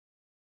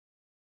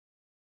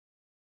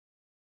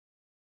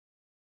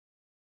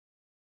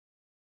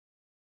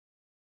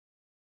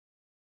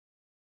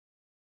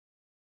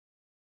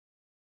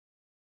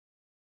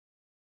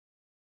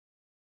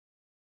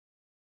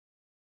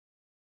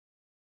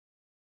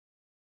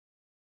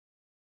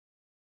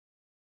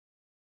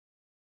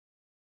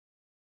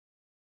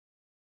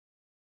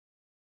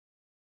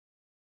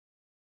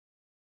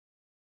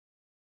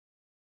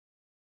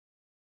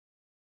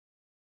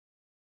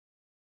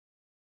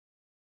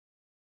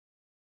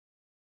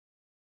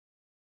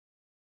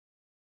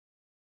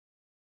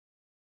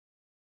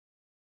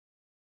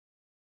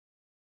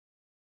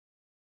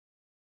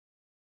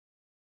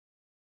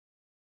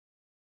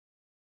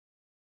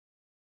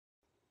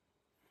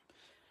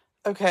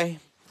Okay.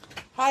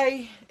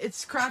 Hi,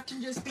 it's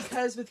Crafting Just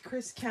Because with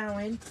Chris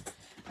Cowan.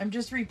 I'm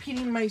just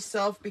repeating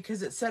myself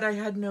because it said I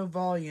had no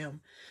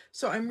volume.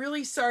 So I'm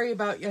really sorry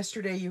about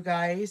yesterday, you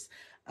guys.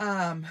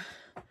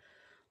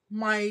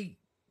 My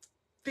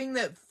thing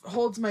that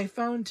holds my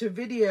phone to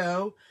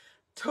video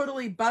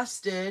totally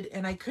busted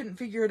and I couldn't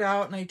figure it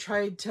out, and I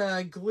tried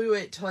to glue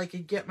it till I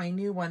could get my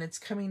new one. It's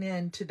coming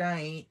in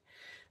tonight.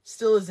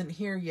 Still isn't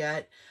here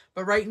yet.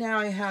 But right now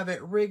I have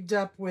it rigged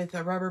up with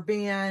a rubber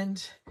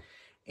band,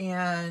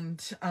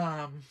 and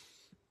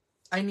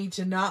I need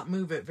to not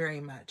move it very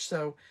much.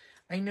 So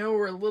I know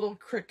we're a little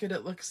crooked,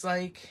 it looks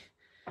like,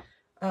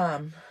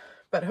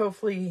 but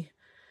hopefully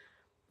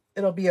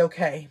it'll be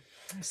okay.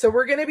 So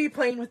we're going to be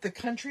playing with the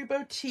Country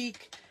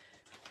Boutique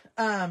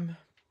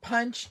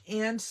punch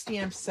and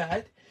stamp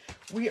set.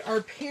 We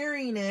are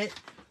pairing it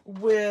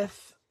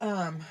with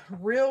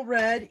Real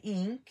Red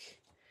ink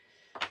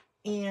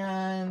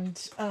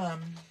and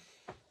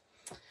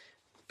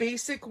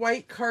basic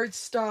white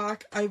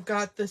cardstock. I've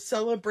got the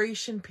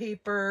celebration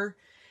paper,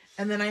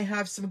 and then I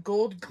have some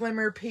gold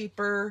glimmer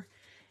paper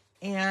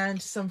and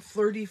some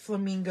Flirty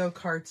Flamingo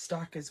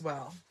cardstock as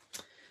well.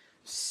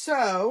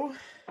 So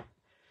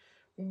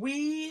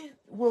we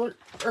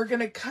are going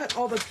to cut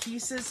all the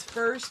pieces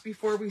first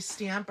before we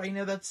stamp. I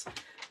know that's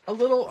a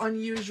little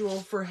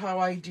unusual for how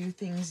I do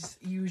things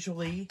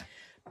usually,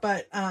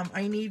 but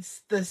I need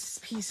the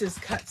pieces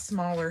cut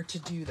smaller to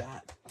do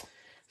that.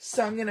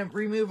 So I'm going to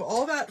remove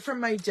all that from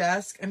my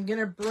desk. I'm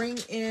going to bring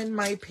in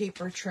my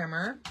paper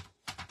trimmer.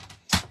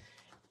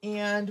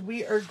 And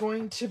we are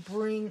going to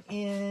bring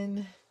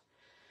in,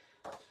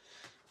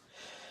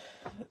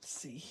 let's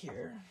see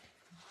here.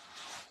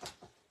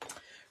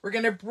 We're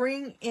going to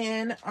bring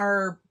in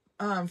our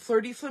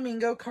Flirty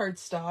Flamingo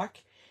cardstock.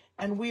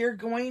 And we are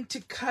going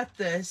to cut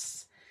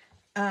this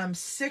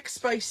 6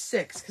 by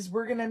 6 because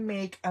we're going to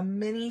make a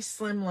mini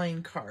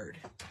slimline card.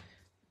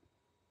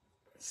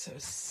 So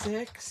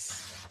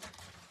 6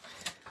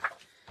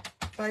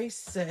 by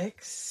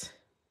 6.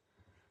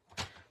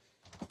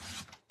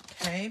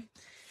 Okay.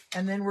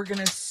 And then we're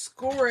going to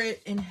score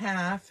it in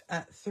half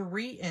at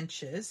 3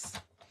 inches.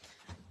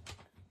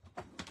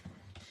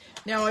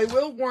 Now, I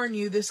will warn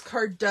you, this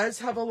card does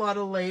have a lot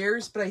of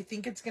layers, but I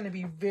think it's going to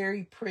be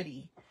very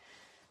pretty.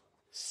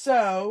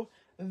 So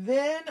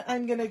then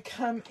I'm going to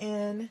come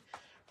in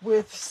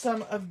with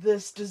some of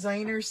this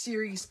Designer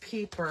Series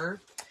paper,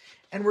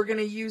 and we're going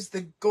to use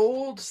the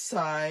gold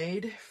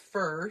side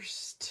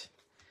first.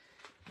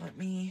 Let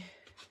me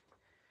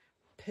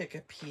pick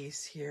a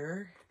piece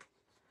here.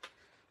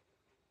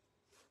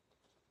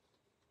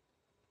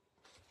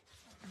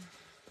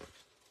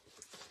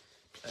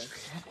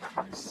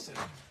 Okay, so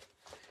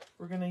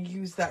we're going to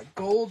use that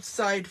gold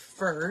side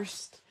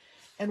first,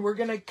 and we're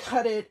going to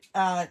cut it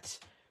at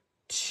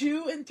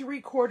 2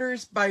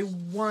 3/4 by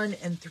 1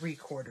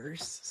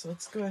 3/4. So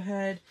let's go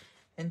ahead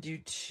and do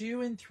 2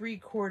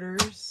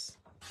 3/4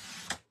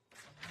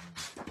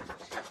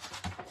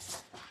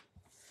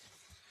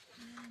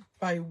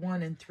 by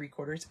 1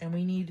 3/4, and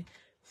we need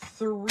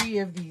 3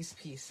 of these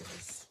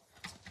pieces.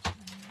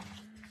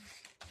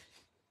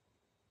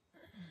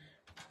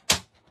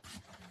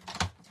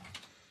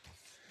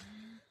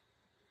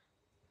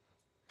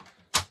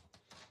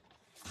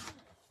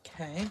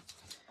 Okay.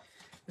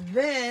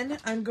 Then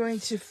I'm going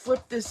to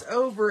flip this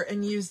over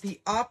and use the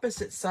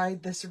opposite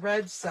side, this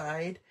red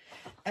side,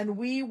 and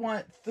we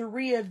want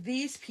 3 of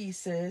these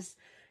pieces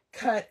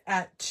cut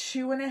at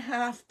 2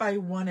 1/2 by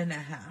 1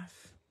 1/2.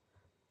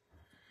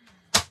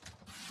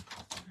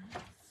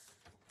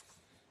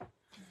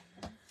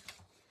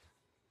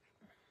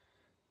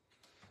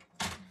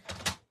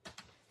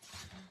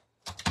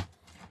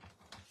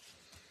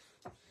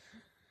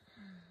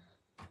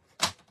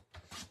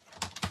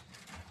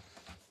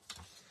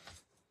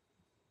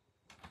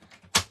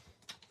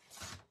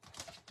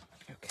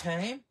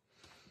 Okay.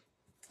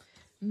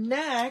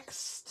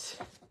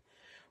 Next,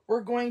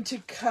 we're going to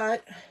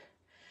cut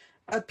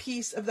a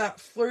piece of that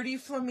Flirty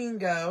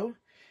Flamingo,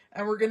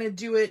 and we're going to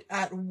do it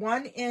at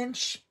 1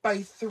 inch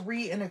by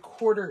 3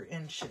 1/4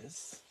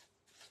 inches.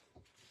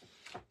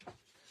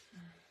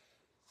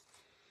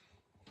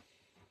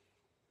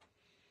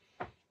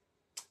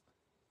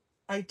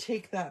 I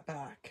take that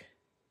back.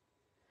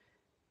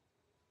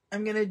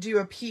 I'm going to do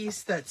a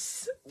piece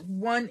that's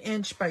 1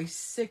 inch by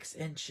 6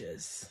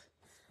 inches.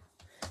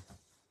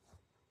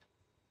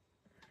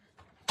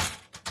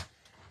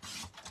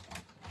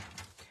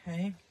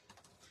 Okay.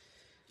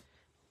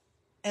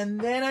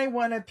 And then I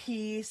want a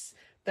piece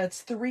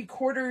that's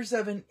 3/4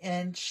 of an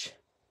inch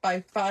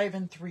by 5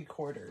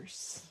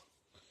 3/4.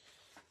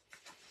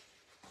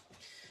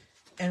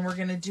 And we're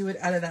going to do it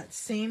out of that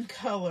same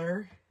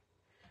color.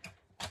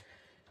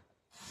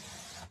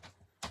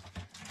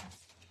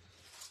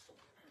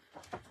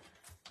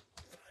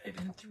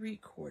 And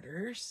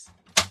 3/4.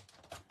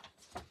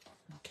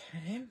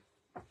 Okay.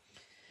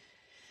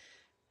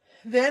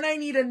 Then I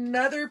need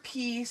another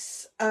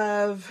piece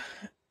of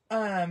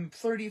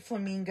Flirty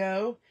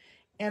Flamingo,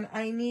 and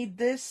I need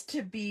this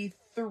to be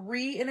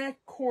 3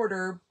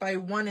 1/4 by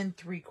 1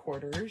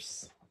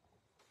 3/4.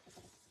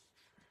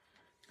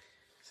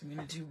 So I'm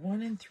going to do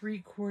 1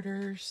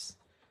 3/4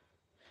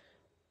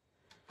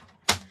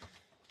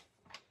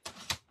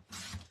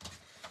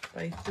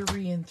 by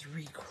 3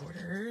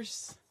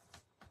 3/4.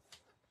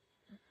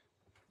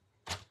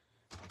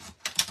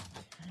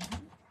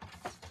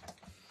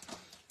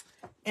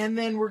 And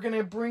then we're going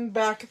to bring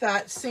back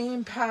that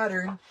same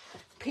pattern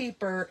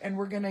paper, and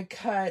we're going to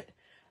cut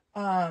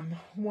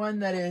one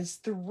that is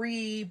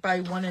 3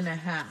 by 1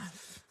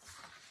 1/2.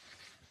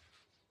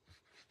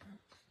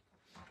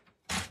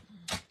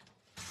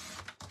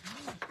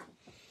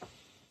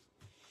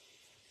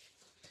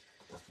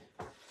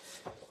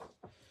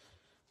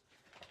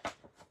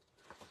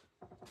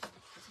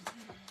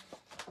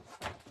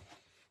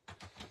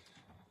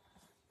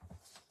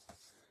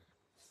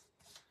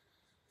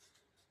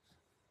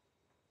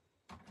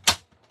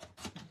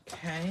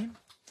 Okay.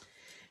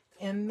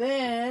 And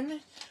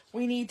then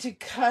we need to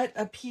cut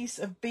a piece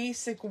of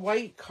basic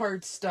white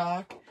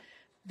cardstock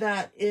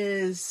that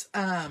is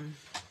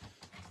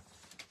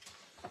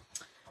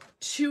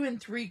 2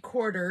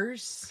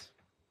 3/4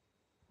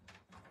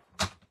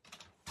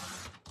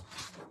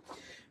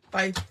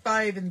 by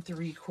 5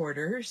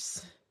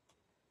 3/4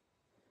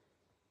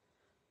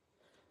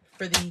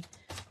 for the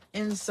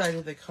inside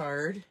of the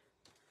card.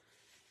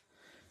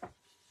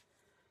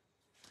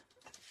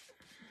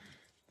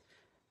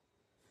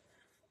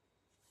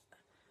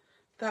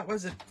 That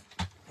wasn't,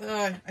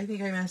 I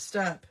think I messed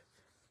up.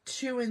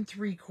 2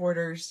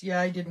 3/4.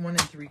 Yeah, I did 1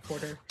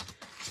 3/4.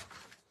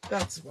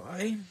 That's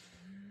why.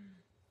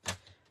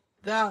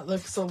 That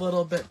looks a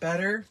little bit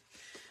better.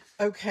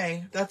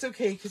 Okay, that's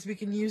okay, because we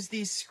can use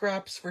these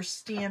scraps for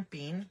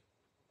stamping.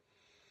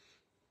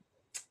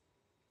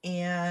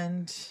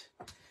 And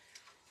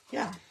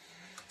yeah.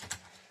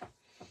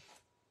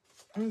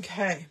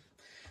 Okay,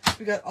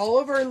 we got all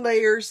of our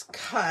layers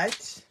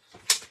cut.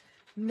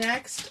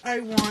 Next, I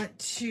want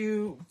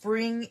to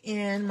bring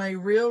in my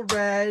Real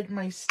Red,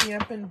 my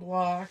Stampin'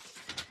 Block,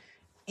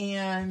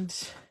 and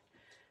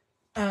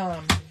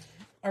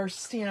our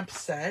stamp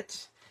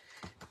set.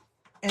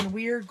 And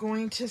we are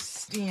going to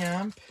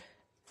stamp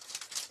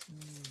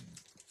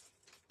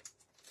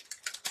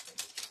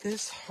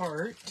this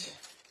heart.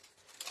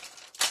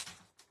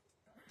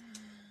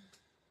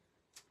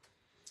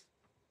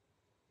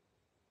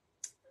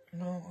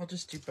 No, I'll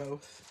just do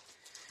both,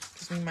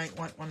 because we might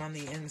want one on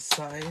the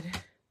inside.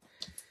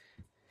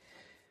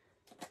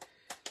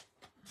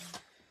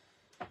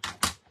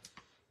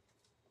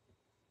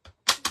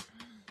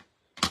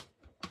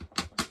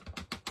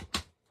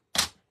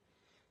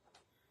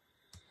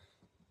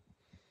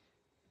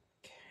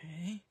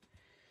 Okay.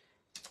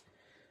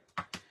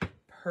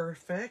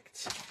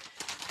 Perfect.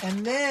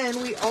 And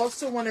then we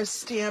also want to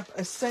stamp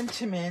a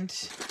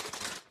sentiment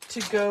to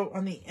go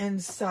on the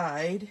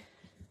inside.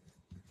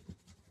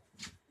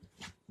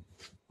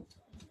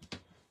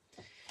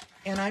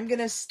 And I'm going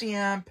to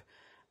stamp,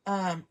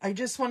 I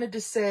just wanted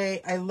to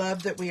say, I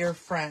love that we are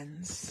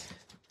friends.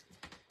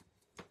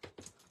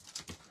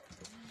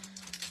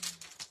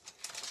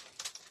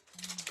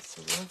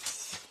 So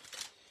let's,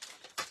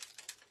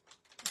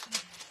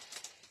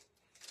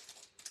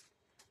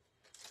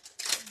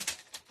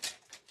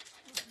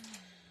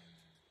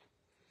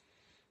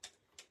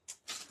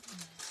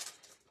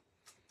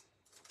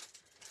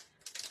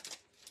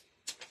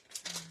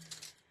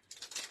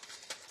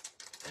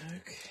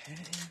 okay.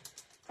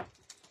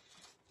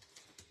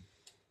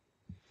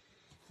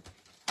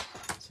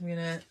 I'm going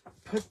to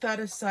put that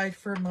aside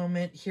for a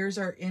moment. Here's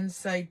our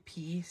inside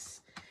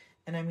piece,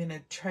 and I'm going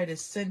to try to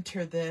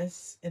center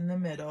this in the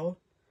middle.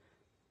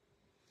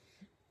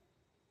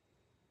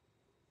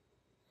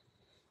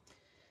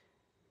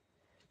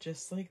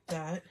 Just like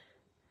that.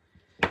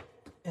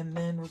 And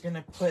then we're going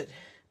to put,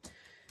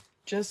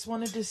 just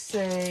wanted to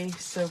say,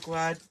 so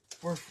glad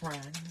we're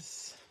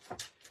friends.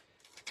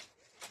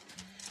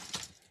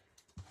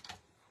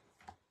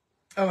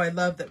 Oh, I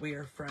love that we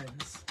are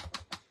friends.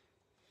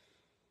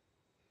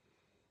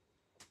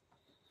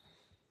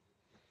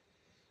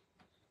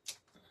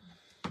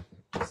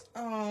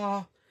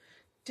 Oh,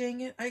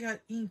 dang it. I got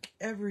ink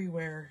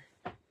everywhere.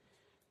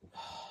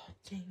 Oh,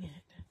 dang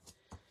it.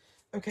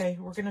 Okay,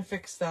 we're going to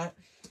fix that.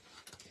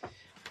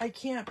 I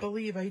can't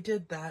believe I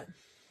did that.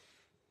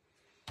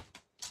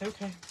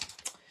 Okay.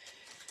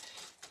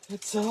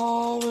 It's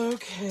all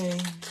okay.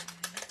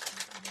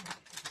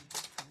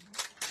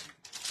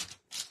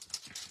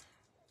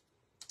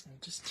 I'll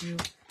just do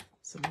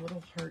some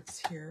little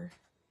hearts here.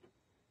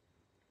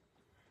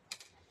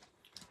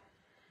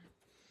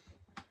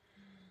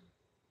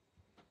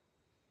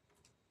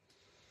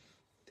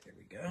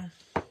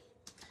 Go.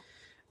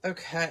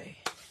 Okay,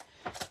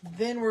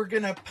 then we're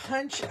gonna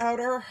punch out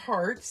our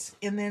hearts,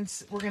 and then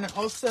we're gonna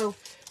also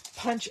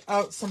punch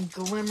out some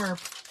glimmer,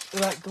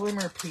 that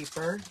glimmer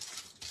paper.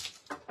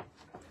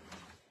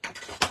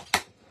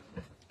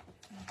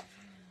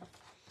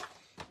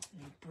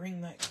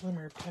 Bring that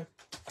glimmer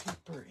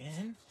paper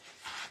in.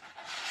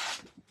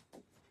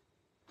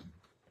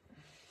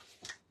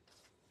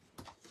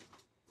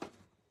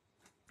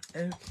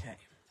 Okay,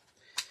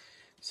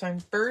 so I'm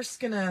first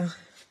gonna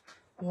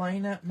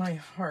line up my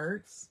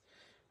hearts.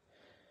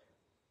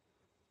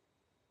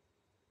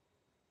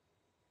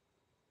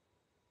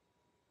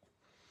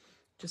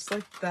 Just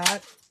like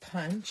that,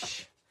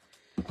 punch.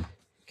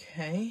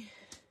 Okay.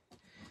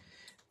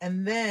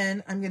 And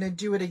then I'm going to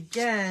do it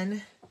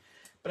again,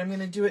 but I'm going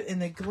to do it in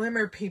the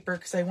glimmer paper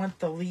because I want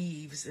the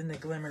leaves in the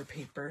glimmer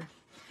paper.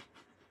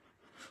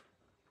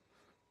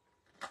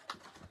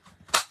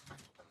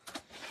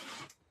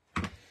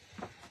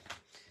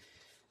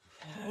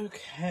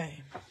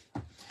 Okay.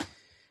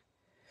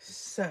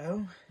 So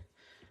I'm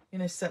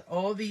going to set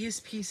all these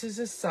pieces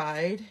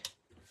aside.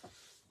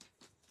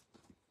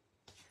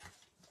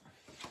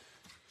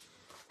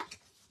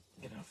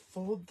 I'm going to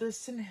fold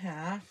this in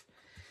half.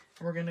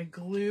 And we're going to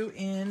glue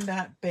in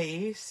that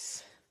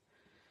base.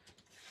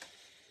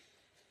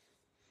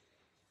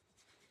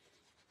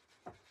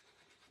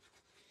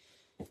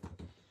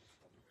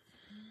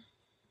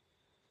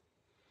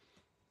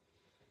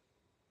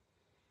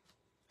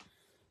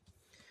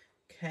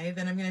 Okay,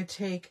 then I'm going to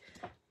take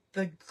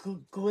the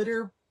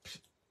glitter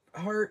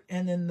heart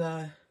and then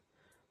the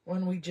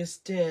one we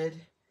just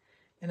did,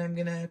 and I'm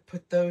going to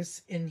put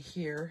those in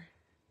here.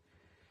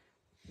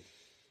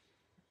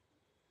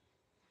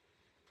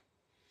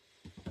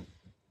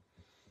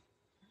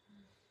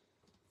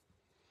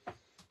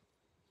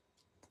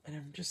 And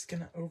I'm just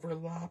going to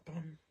overlap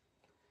them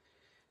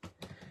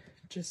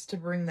just to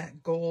bring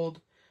that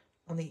gold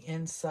on the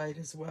inside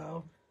as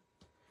well.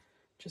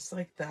 Just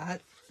like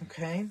that,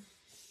 okay?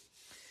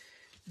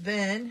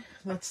 Then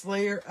let's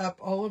layer up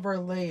all of our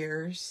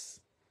layers.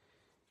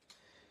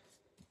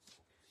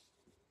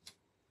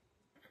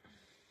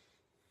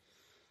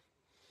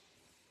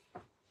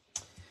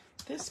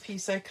 This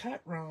piece I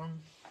cut wrong.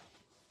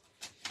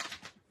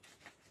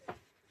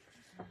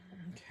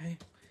 Okay,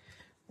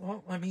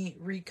 well, let me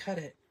recut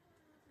it.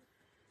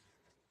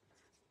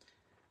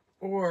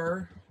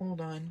 Or, hold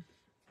on,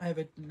 I have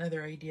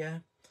another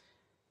idea.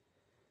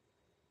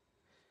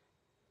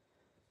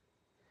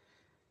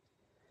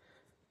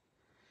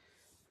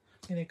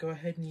 I'm going to go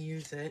ahead and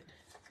use it.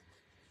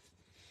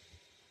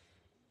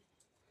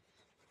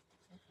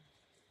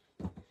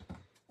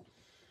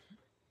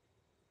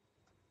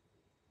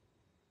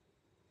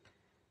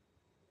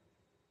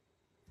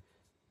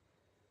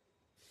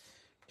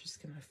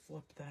 Just going to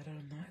flip that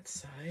on that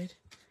side.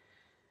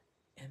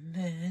 And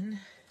then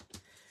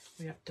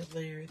we have to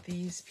layer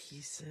these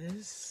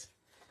pieces.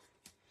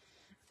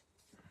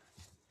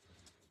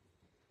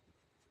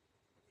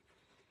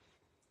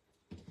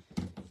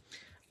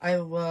 I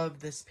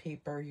love this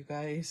paper, you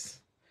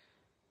guys.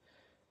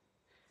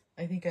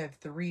 I think I have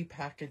 3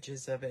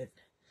 packages of it.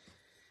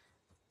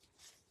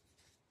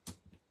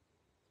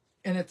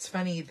 And it's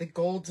funny, the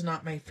gold's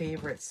not my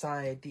favorite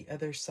side. The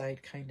other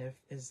side kind of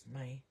is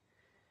my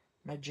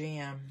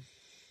jam.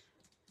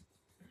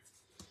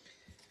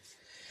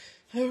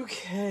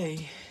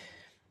 Okay.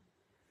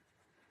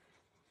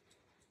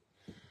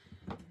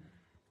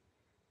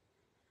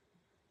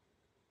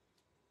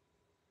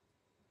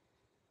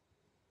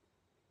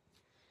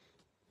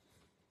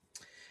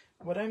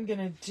 What I'm going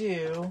to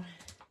do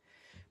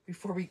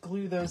before we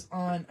glue those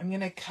on, I'm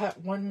going to cut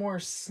one more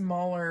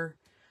smaller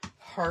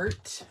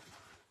heart,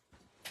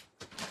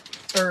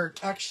 or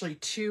actually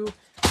 2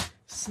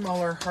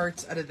 smaller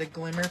hearts out of the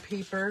glimmer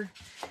paper,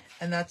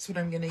 and that's what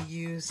I'm going to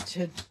use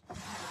to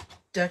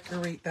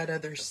decorate that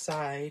other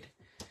side.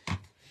 I'm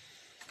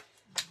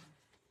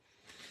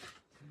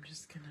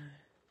just going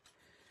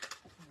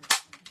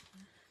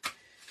to,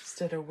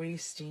 instead of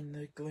wasting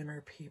the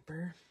glimmer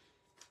paper.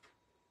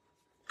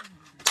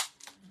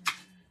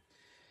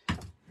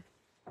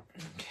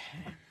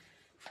 Okay,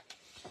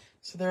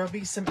 so there will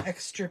be some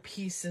extra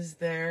pieces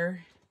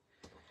there,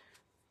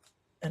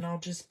 and I'll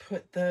just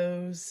put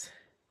those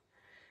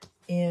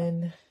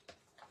in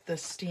the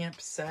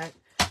stamp set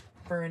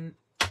for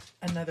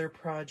another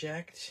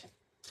project.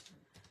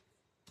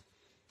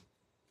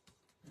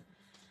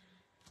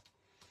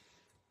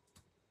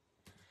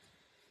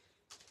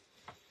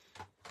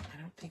 I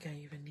don't think I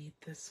even need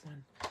this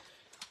one.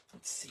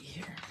 Let's see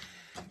here.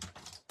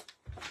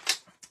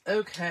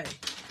 Okay,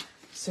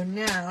 so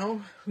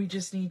now we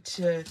just need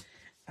to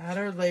add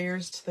our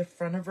layers to the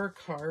front of our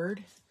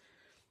card.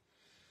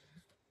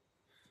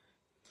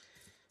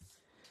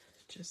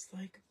 Just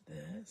like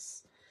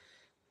this.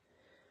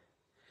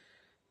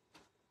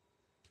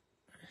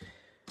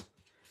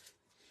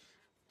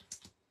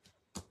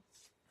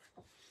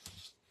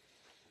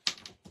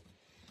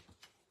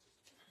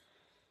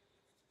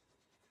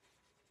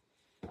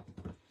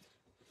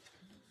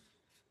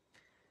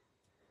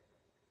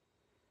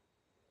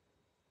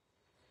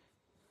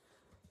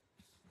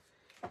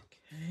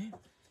 Okay.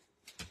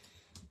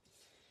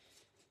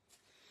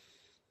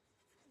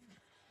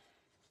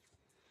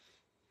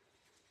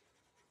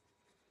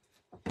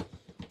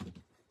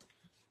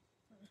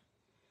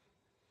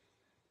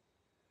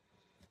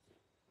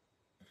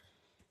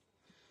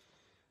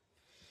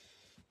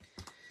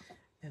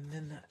 And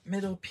then that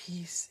middle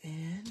piece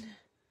in.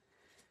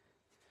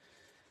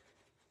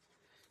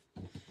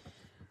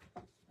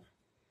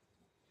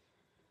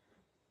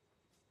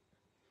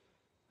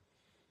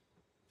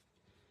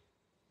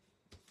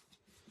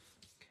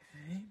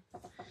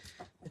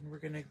 we're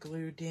going to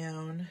glue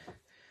down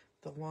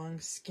the long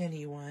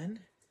skinny one.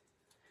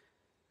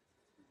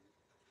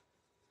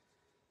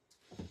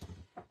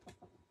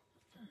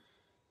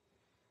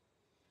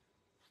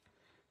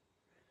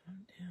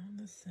 Down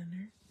the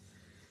center.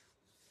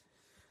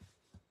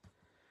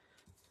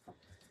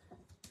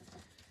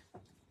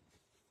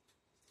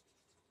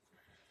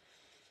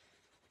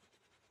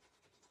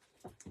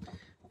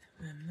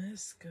 And then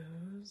this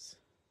goes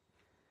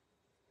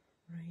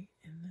right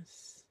in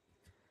this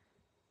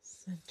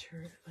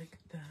center like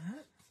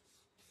that.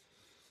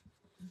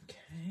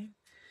 Okay.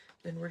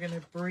 Then we're going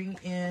to bring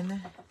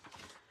in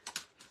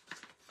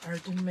our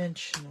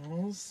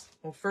dimensionals.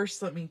 Well,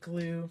 first let me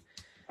glue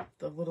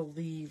the little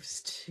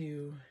leaves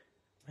to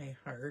my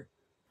heart.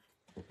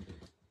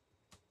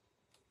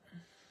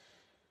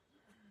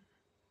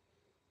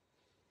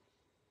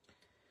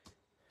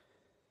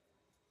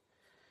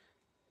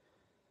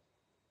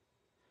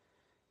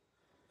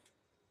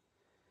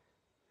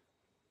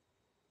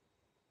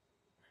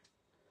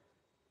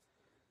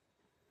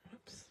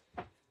 Whoops.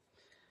 A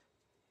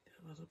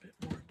little bit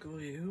more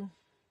glue.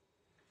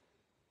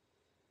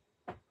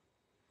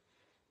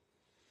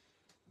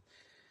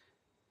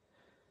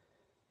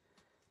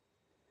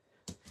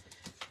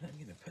 I'm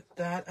going to put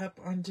that up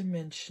on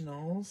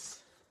dimensionals.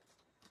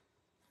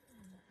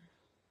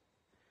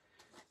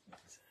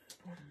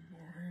 One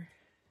more.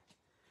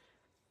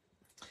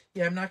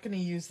 Yeah, I'm not going to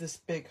use this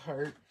big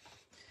heart,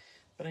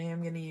 but I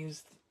am going to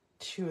use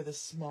 2 of the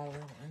smaller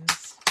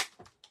ones.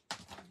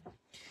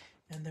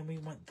 And then we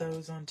want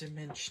those on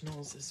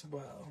dimensionals as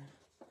well.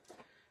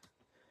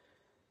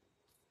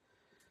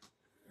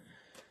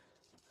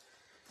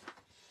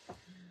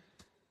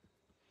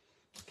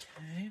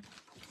 Okay.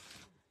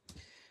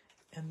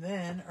 And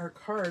then our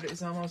card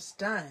is almost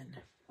done.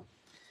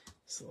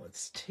 So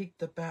let's take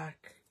the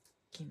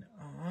backing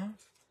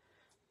off.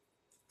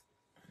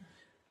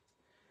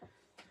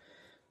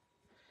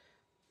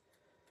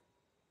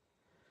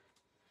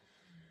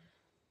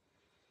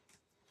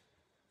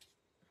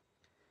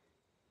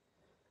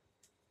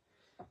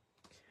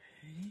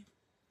 Okay.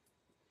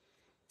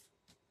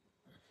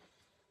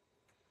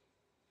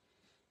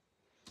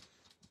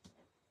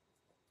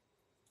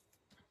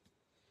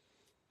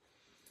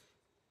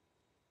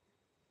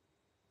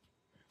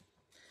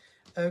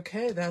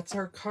 Okay, that's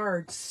our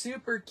card.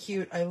 Super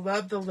cute. I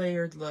love the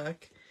layered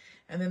look.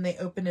 And then they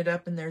open it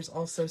up and there's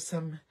also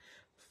some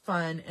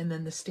fun and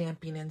then the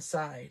stamping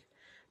inside.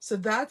 So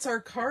that's our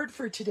card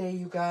for today,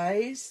 you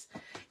guys.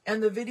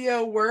 And the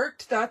video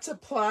worked. That's a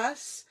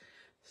plus.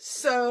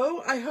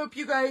 So I hope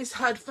you guys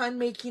had fun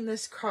making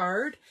this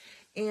card.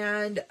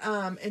 And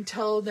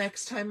until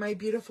next time, my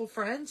beautiful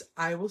friends,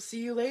 I will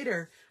see you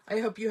later. I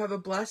hope you have a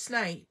blessed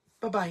night.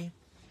 Bye-bye.